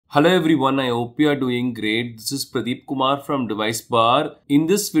Hello everyone, I hope you are doing great. This is Pradeep Kumar from DeviceBAR. In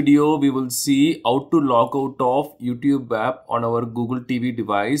this video, we will see how to log out of YouTube app on our Google TV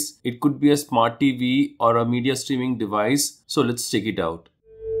device. It could be a smart TV or a media streaming device. So let's check it out.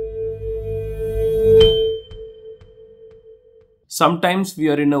 Sometimes we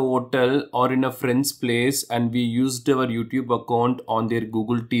are in a hotel or in a friend's place and we used our YouTube account on their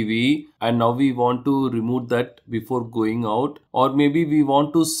Google TV and now we want to remove that before going out, or maybe we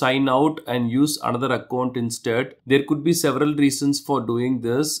want to sign out and use another account instead. There could be several reasons for doing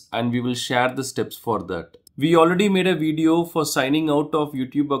this and we will share the steps for that. We already made a video for signing out of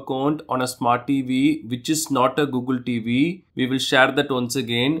YouTube account on a smart TV which is not a Google TV. We will share that once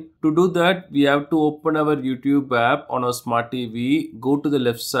again. To do that, we have to open our YouTube app on our smart TV, go to the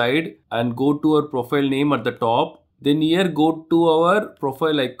left side and go to our profile name at the top. Then here go to our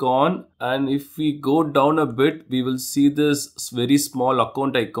profile icon, and if we go down a bit, we will see this very small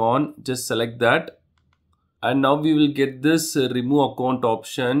account icon. Just select that. And now we will get this remove account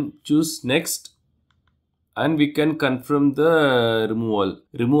option. Choose next. And we can confirm the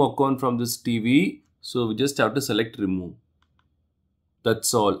remove account from this TV. So we just have to select remove.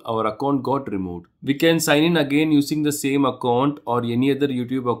 That's all. Our account got removed. We can sign in again using the same account or any other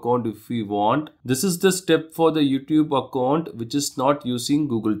YouTube account if we want. This is the step for the YouTube account which is not using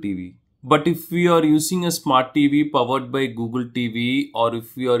Google TV. But if we are using a smart TV powered by Google TV, or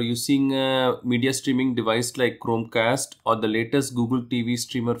if we are using a media streaming device like Chromecast or the latest Google TV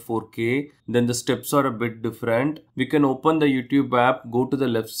Streamer 4K, then the steps are a bit different. We can open the YouTube app, go to the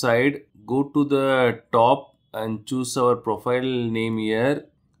left side, go to the top and choose our profile name here.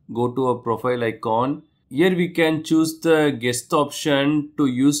 Go to our profile icon. Here we can choose the guest option to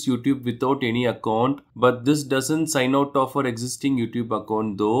use YouTube without any account, but this doesn't sign out of our existing YouTube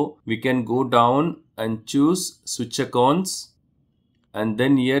account though. We can go down and choose switch accounts, and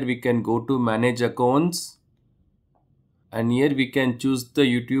then here we can go to manage accounts, and here we can choose the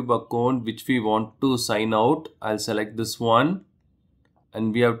YouTube account which we want to sign out. I'll select this one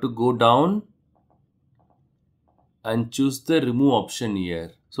and we have to go down and choose the remove option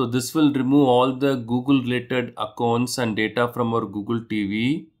here. So this will remove all the Google related accounts and data from our Google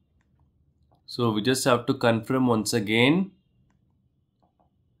TV. So we just have to confirm once again.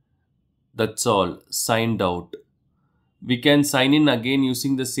 That's all. Signed out. We can sign in again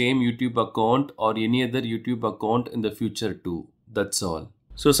using the same YouTube account or any other YouTube account in the future too. That's all.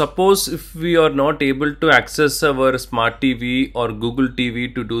 So suppose if we are not able to access our smart TV or Google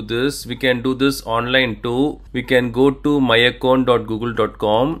TV to do this, we can do this online too. We can go to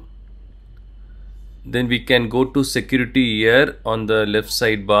myaccount.google.com. Then we can go to security here on the left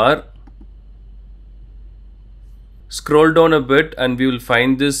sidebar. Scroll down a bit and we will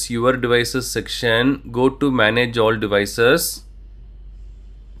find this your devices section. Go to manage all devices.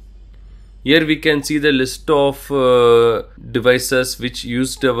 Here we can see the list of devices which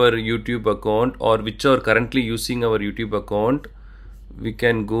used our YouTube account or which are currently using our YouTube account. We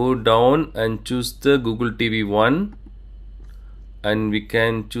can go down and choose the Google TV one, and we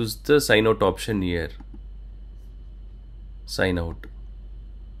can choose the sign out option here. Sign out.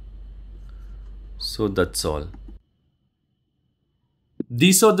 So that's all.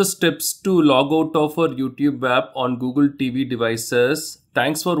 These are the steps to log out of our YouTube app on Google TV devices.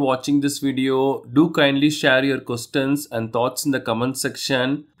 Thanks for watching this video. Do kindly share your questions and thoughts in the comment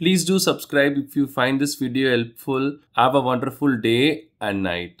section. Please do subscribe if you find this video helpful. Have a wonderful day and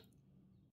night.